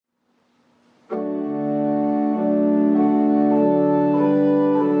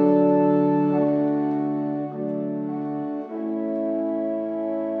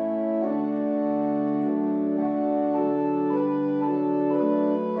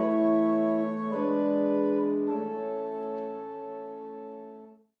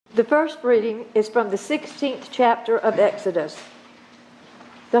The first reading is from the 16th chapter of Exodus.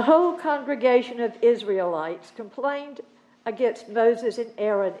 The whole congregation of Israelites complained against Moses and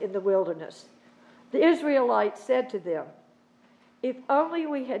Aaron in the wilderness. The Israelites said to them, "If only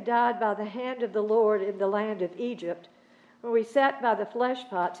we had died by the hand of the Lord in the land of Egypt, when we sat by the flesh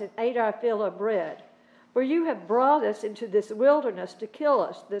pots and ate our fill of bread. For you have brought us into this wilderness to kill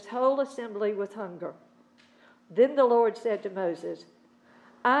us, this whole assembly, with hunger." Then the Lord said to Moses,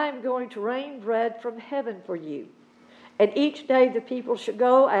 "I am going to rain bread from heaven for you, and each day the people shall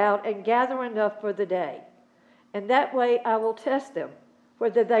go out and gather enough for the day. And that way I will test them,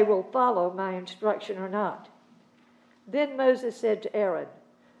 whether they will follow my instruction or not." Then Moses said to Aaron,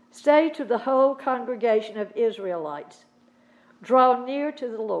 "Say to the whole congregation of Israelites, 'Draw near to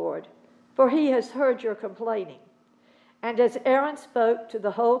the Lord, for he has heard your complaining.'" And as Aaron spoke to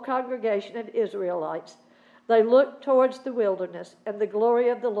the whole congregation of Israelites, they looked towards the wilderness, and the glory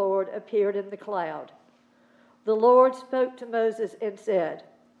of the Lord appeared in the cloud. The Lord spoke to Moses and said,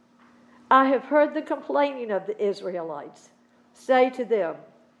 "I have heard the complaining of the Israelites. Say to them,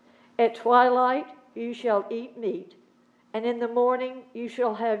 'At twilight you shall eat meat, and in the morning you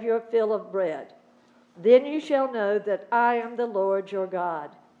shall have your fill of bread. Then you shall know that I am the Lord your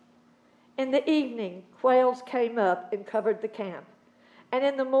God.'" In the evening quails came up and covered the camp, and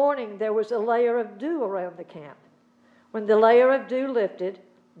in the morning there was a layer of dew around the camp. When the layer of dew lifted,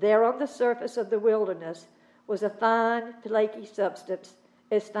 there on the surface of the wilderness was a fine, flaky substance,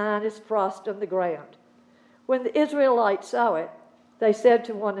 as fine as frost on the ground. When the Israelites saw it, they said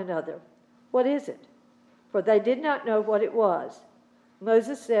to one another, "What is it?" For they did not know what it was.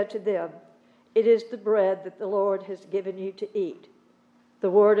 Moses said to them, "It is the bread that the Lord has given you to eat."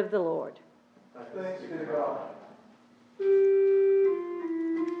 The word of the Lord. Thanks be to God.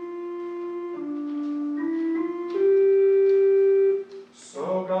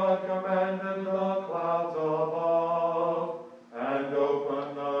 So God commanded the clouds above, and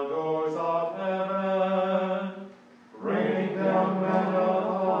opened the doors of heaven, raining down manna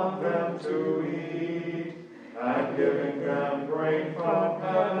upon them to eat, and giving them grain from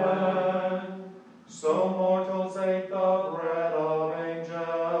heaven. So mortals ate the bread of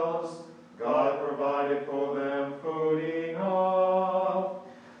angels. God provided for them food enough.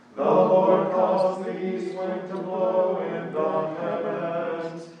 The Lord caused the east wind to blow in the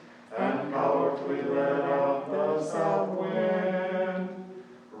heavens, and powerfully led out the south wind,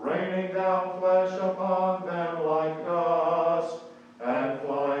 raining down flesh upon them like dust, and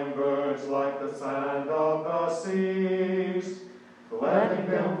flying birds like the sand of the seas, letting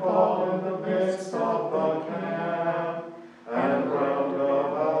them fall in the midst of the camp, and round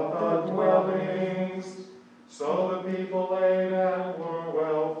about the dwellings. So the people ate and were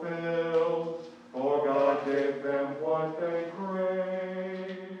well filled, for God gave them what they craved.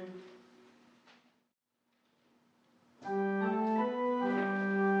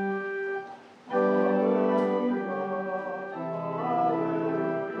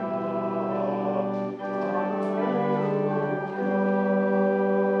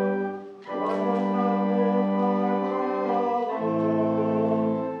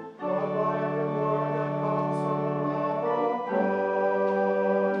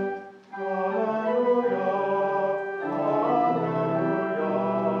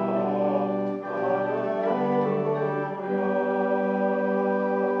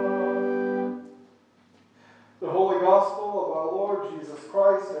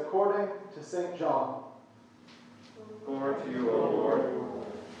 According to St. John. Glory to you, O Lord.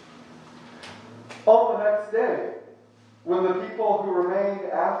 On the next day, when the people who remained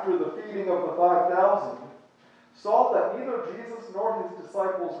after the feeding of the 5,000 saw that neither Jesus nor his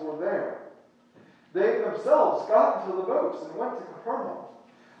disciples were there, they themselves got into the boats and went to Capernaum,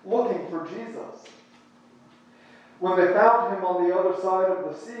 looking for Jesus. When they found him on the other side of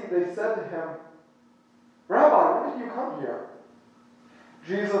the sea, they said to him, "Rabbi, when did you come here?"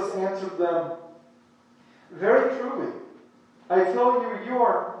 Jesus answered them, "Very truly, I tell you, you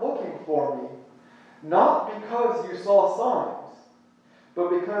are looking for me, not because you saw signs, but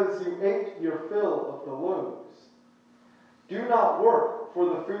because you ate your fill of the loaves. Do not work for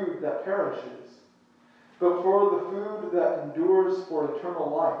the food that perishes, but for the food that endures for eternal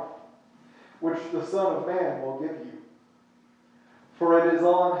life, which the Son of Man will give you. For it is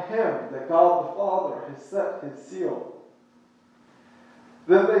on him that God the Father has set his seal."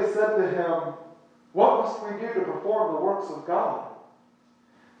 Then they said to him, "What must we do to perform the works of God?"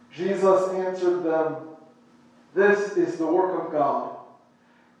 Jesus answered them, "This is the work of God,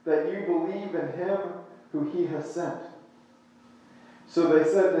 that you believe in him who he has sent." So they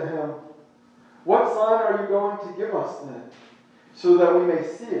said to him, "What sign are you going to give us then? so that we may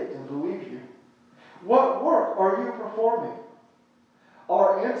see it and believe you. What work are you performing?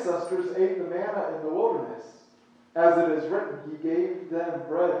 Our ancestors ate the manna in the wilderness. As it is written, he gave them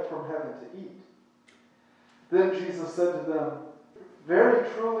bread from heaven to eat. Then Jesus said to them, very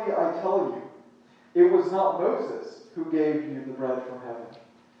truly I tell you, it was not Moses who gave you the bread from heaven,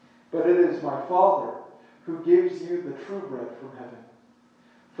 but it is my Father who gives you the true bread from heaven.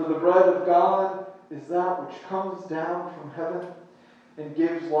 For the bread of God is that which comes down from heaven and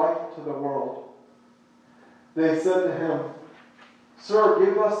gives life to the world. They said to him, Sir,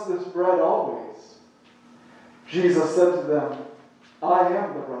 give us this bread always. Jesus said to them, I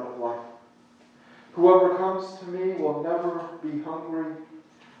am the bread of life. Whoever comes to me will never be hungry,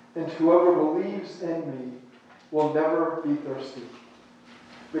 and whoever believes in me will never be thirsty.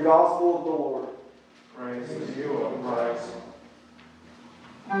 The Gospel of the Lord. Praise to you, O Christ.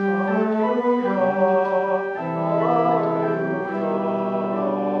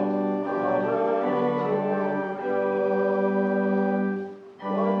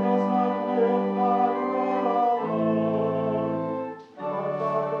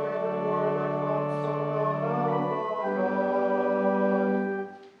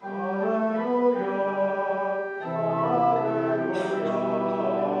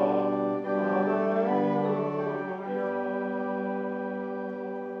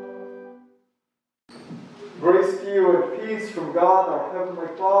 Grace to you and peace from God, our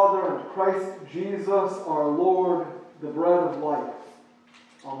Heavenly Father, and Christ Jesus, our Lord, the bread of life.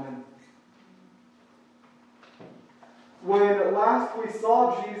 Amen. When last we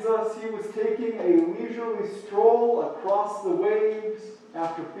saw Jesus, he was taking a leisurely stroll across the waves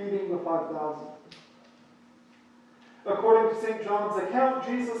after feeding the 5,000. According to St. John's account,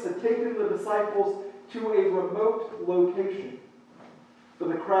 Jesus had taken the disciples to a remote location, but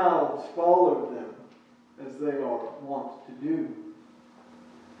the crowds followed them, as they are wont to do.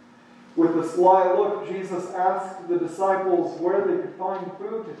 With a sly look, Jesus asked the disciples where they could find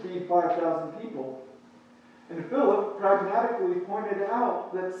food to feed 5,000 people. And Philip pragmatically pointed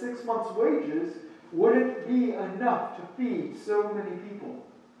out that 6 months' wages wouldn't be enough to feed so many people.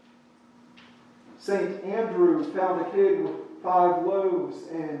 St. Andrew found a kid with 5 loaves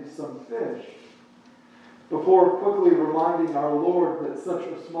and some fish, before quickly reminding our Lord that such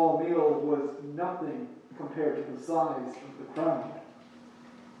a small meal was nothing compared to the size of the crowd.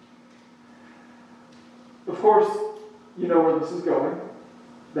 Of course, you know where this is going.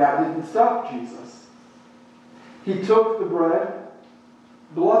 That didn't stop Jesus. He took the bread,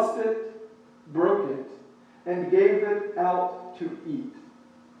 blessed it, broke it, and gave it out to eat.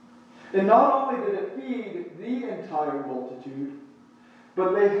 And not only did it feed the entire multitude,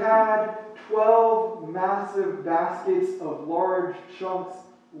 but they had 12 massive baskets of large chunks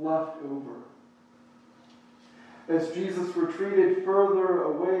left over. As Jesus retreated further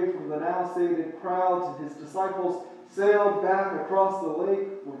away from the now sated crowds and his disciples sailed back across the lake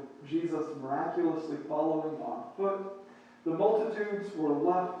with Jesus miraculously following on foot, the multitudes were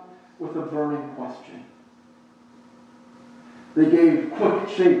left with a burning question. They gave quick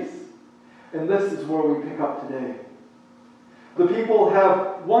chase, and this is where we pick up today. The people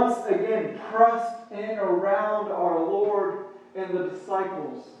have once again pressed in around our Lord and the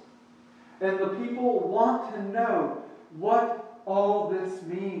disciples. And the people want to know what all this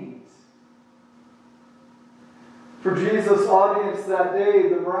means. For Jesus' audience that day,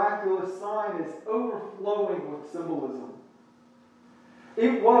 the miraculous sign is overflowing with symbolism.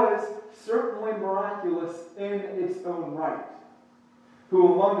 It was certainly miraculous in its own right.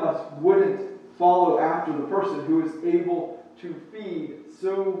 Who among us wouldn't follow after the person who is able to feed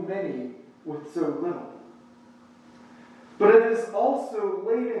so many with so little? But it is also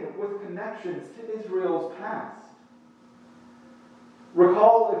laden with connections to Israel's past.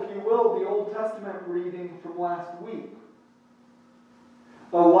 Recall, if you will, the Old Testament reading from last week.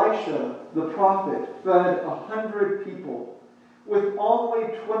 Elisha, the prophet, fed 100 people with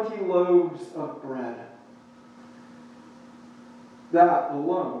only 20 loaves of bread. That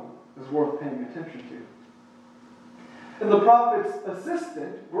alone is worth paying attention to. And the prophet's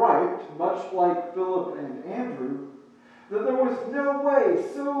assistant griped, much like Philip and Andrew, that there was no way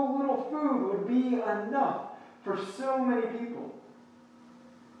so little food would be enough for so many people.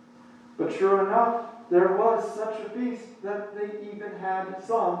 But sure enough, there was such a feast that they even had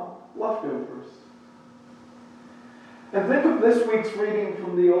some leftovers. And think of this week's reading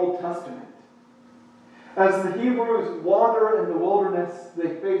from the Old Testament. As the Hebrews wander in the wilderness,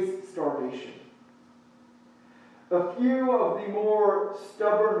 they face starvation. A few of the more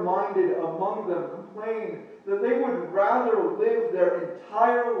stubborn-minded among them complain that they would rather live their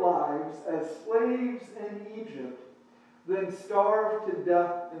entire lives as slaves in Egypt than starve to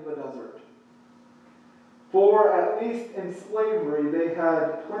death in the desert. For at least in slavery they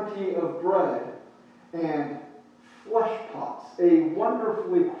had plenty of bread and flesh pots, a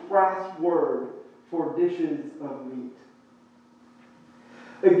wonderfully crass word for dishes of meat.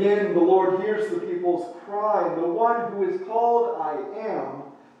 Again, the Lord hears the people's cry, and the one who is called I Am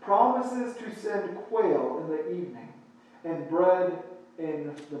promises to send quail in the evening and bread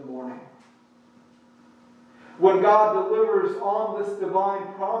in the morning. When God delivers on this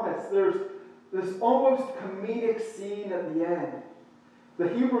divine promise, there's this almost comedic scene at the end. The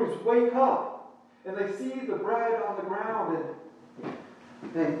Hebrews wake up and they see the bread on the ground and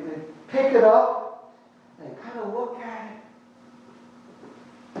they pick it up and they kind of look at it.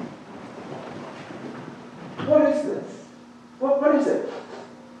 What is this? What is it?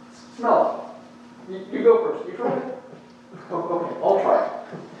 Smell it. You go first. You try it? Okay, I'll try it.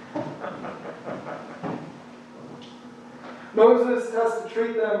 Moses has to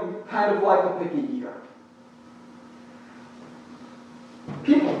treat them kind of like a picky eater.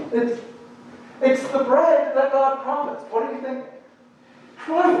 People, it's the bread that God promised. What do you think?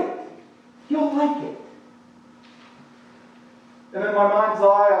 Try it. You'll like it. And in my mind's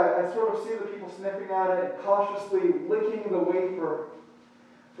eye, I sort of see the people sniffing at it and cautiously licking the wafer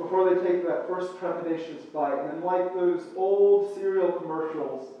before they take that first trepidatious bite. And then, like those old cereal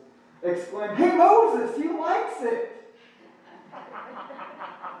commercials, exclaim, "Hey Moses, he likes it!"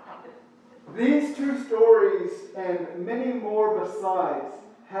 These two stories and many more besides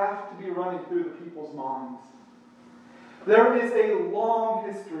have to be running through the people's minds. There is a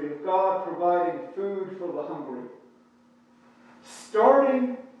long history of God providing food for the hungry,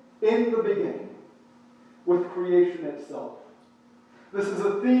 starting in the beginning with creation itself. This is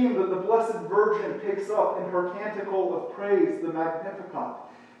a theme that the Blessed Virgin picks up in her canticle of praise, the Magnificat,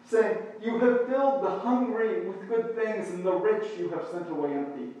 saying, "You have filled the hungry with good things, and the rich you have sent away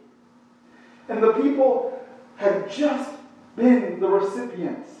empty." And the people had just been the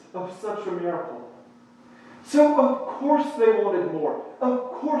recipients of such a miracle. So of course they wanted more.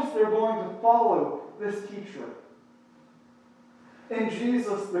 Of course they're going to follow this teacher. In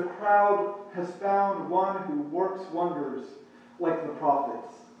Jesus, the crowd has found one who works wonders like the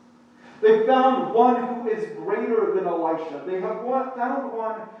prophets. They found one who is greater than Elisha. They have found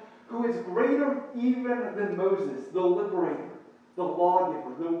one who is greater even than Moses, the liberator, the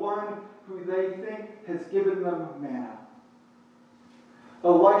lawgiver, the one who they think has given them manna.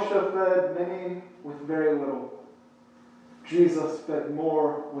 Elisha fed many with very little. Jesus fed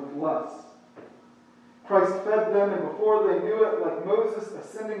more with less. Christ fed them, and before they knew it, like Moses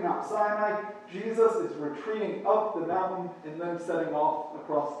ascending Mount Sinai, Jesus is retreating up the mountain and then setting off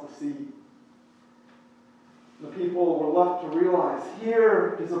across the sea. The people were left to realize,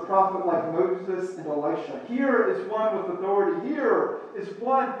 here is a prophet like Moses and Elisha. Here is one with authority. Here is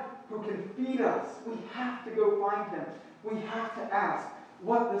one who can feed us. We have to go find him. We have to ask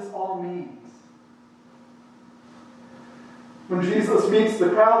what this all means. When Jesus meets the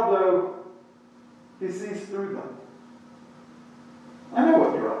crowd, though, he sees through them. I know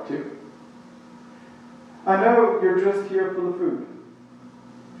what you're up to. I know you're just here for the food.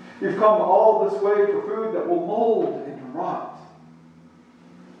 You've come all this way for food that will mold and rot.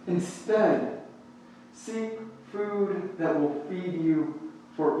 Instead, seek food that will feed you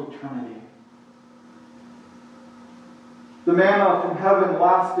for eternity. The manna from heaven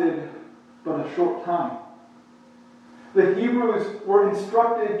lasted but a short time. The Hebrews were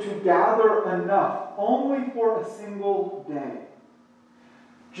instructed to gather enough only for a single day.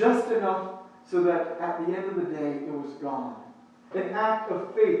 Just enough so that at the end of the day it was gone. An act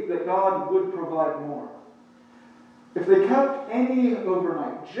of faith that God would provide more. If they kept any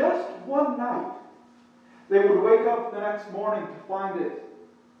overnight, just one night, they would wake up the next morning to find it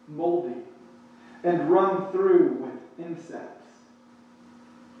moldy and run through with insects.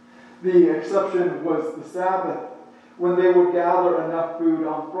 The exception was the Sabbath, when they would gather enough food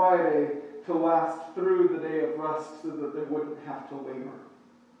on Friday to last through the day of rest so that they wouldn't have to labor.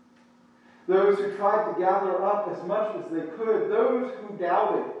 Those who tried to gather up as much as they could, those who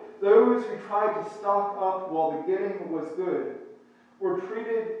doubted, those who tried to stock up while the getting was good, were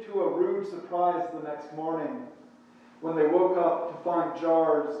treated to a rude surprise the next morning when they woke up to find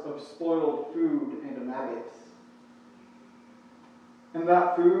jars of spoiled food and maggots. And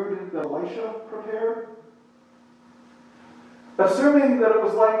that food that Elisha prepared, assuming that it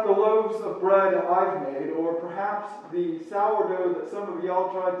was like the loaves of bread I've made, or perhaps the sourdough that some of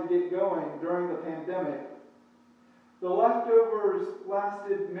y'all tried to get going during the pandemic, the leftovers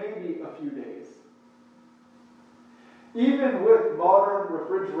lasted maybe a few days. Even with modern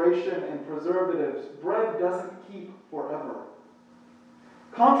refrigerators refrigeration and preservatives, bread doesn't keep forever.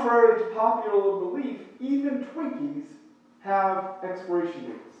 Contrary to popular belief, even Twinkies have expiration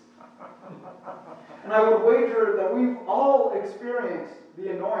dates. And I would wager that we've all experienced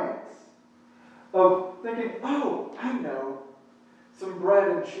the annoyance of thinking, oh, I know, some bread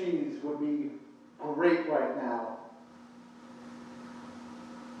and cheese would be great right now.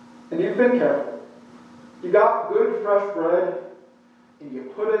 And you've been careful. You got good fresh bread, and you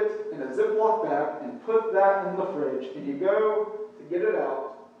put it in a Ziploc bag and put that in the fridge, and you go to get it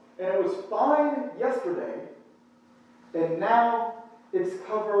out, and it was fine yesterday, and now it's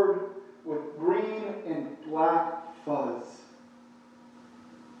covered with green and black fuzz.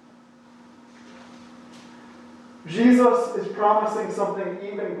 Jesus is promising something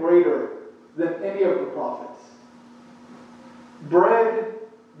even greater than any of the prophets. Bread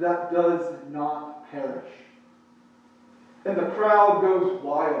that does not perish. And the crowd goes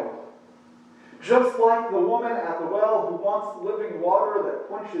wild. Just like the woman at the well who wants living water that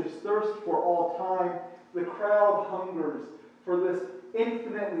quenches thirst for all time, the crowd hungers for this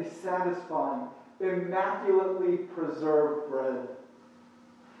infinitely satisfying, immaculately preserved bread.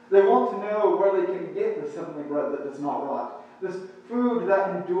 They want to know where they can get this heavenly bread that does not rot, this food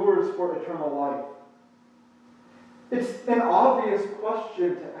that endures for eternal life. It's an obvious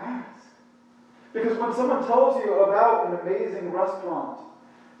question to ask. Because when someone tells you about an amazing restaurant,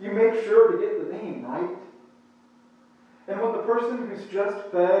 you make sure to get the name, right? And when the person who's just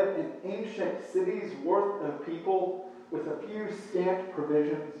fed an ancient city's worth of people with a few scant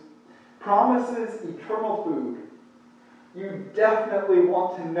provisions promises eternal food, you definitely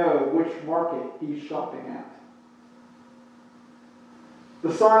want to know which market he's shopping at.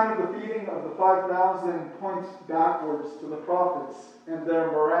 The sign of the feeding of the 5,000 points backwards to the prophets and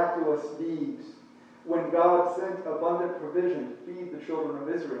their miraculous deeds when God sent abundant provision to feed the children of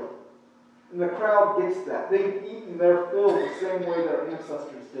Israel. And the crowd gets that. They've eaten their fill the same way their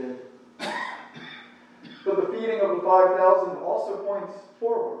ancestors did. But the feeding of the 5,000 also points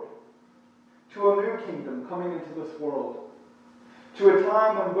forward to a new kingdom coming into this world, to a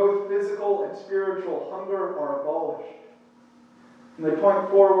time when both physical and spiritual hunger are abolished. And they point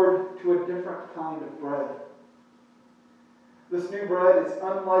forward to a different kind of bread. This new bread is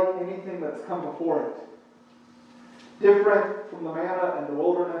unlike anything that's come before it. Different from the manna in the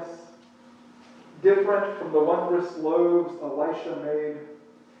wilderness. Different from the wondrous loaves Elisha made.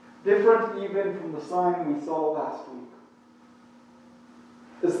 Different even from the sign we saw last week.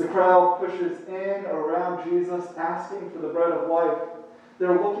 As the crowd pushes in around Jesus, asking for the bread of life,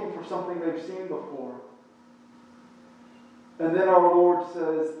 they're looking for something they've seen before. And then our Lord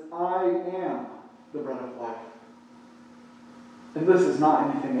says, I am the bread of life. And this is not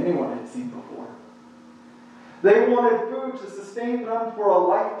anything anyone had seen before. They wanted food to sustain them for a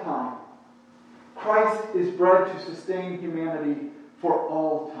lifetime. Christ is bread to sustain humanity for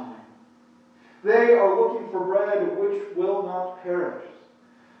all time. They are looking for bread which will not perish.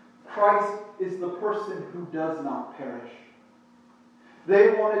 Christ is the person who does not perish. They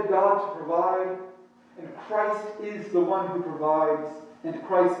wanted God to provide, and Christ is the one who provides, and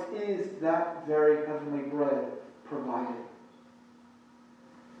Christ is that very heavenly bread provided.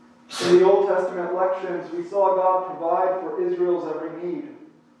 In the Old Testament lections, we saw God provide for Israel's every need.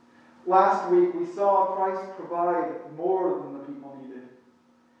 Last week, we saw Christ provide more than the people needed.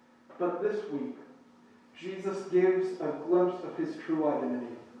 But this week, Jesus gives a glimpse of his true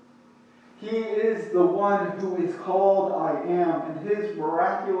identity. He is the one who is called I Am, and his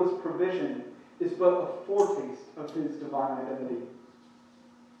miraculous provision is but a foretaste of his divine identity.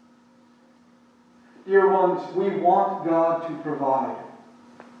 Dear ones, we want God to provide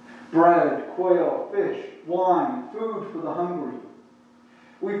bread, quail, fish, wine, food for the hungry.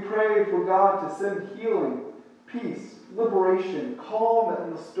 We pray for God to send healing, peace, liberation, calm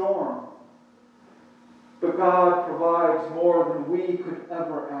in the storm. But God provides more than we could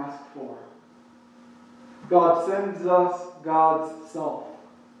ever ask for. God sends us God's self,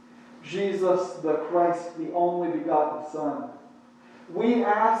 Jesus the Christ, the only begotten Son. We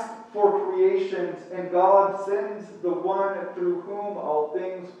ask for creations, and God sends the one through whom all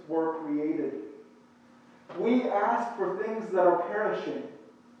things were created. We ask for things that are perishing,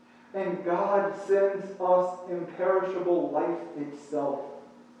 and God sends us imperishable life itself.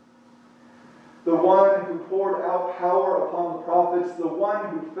 The one who poured out power upon the prophets, the one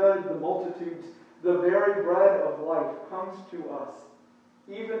who fed the multitudes, the very bread of life comes to us,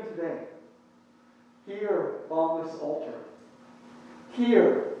 even today, here on this altar.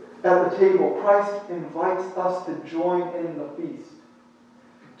 Here at the table, Christ invites us to join in the feast,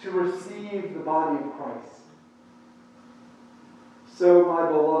 to receive the body of Christ. So, my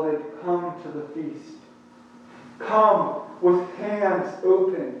beloved, come to the feast. Come with hands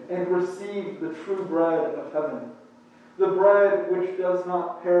open and receive the true bread of heaven, the bread which does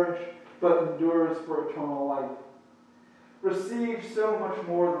not perish but endures for eternal life. Receive so much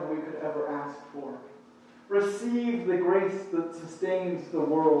more than we could ever ask for. Receive the grace that sustains the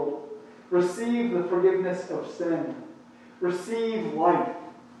world. Receive the forgiveness of sin. Receive life.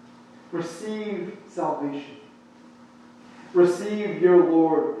 Receive salvation. Receive your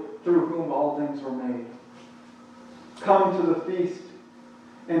Lord, through whom all things were made. Come to the feast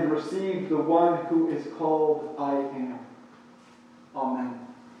and receive the one who is called I Am. Amen.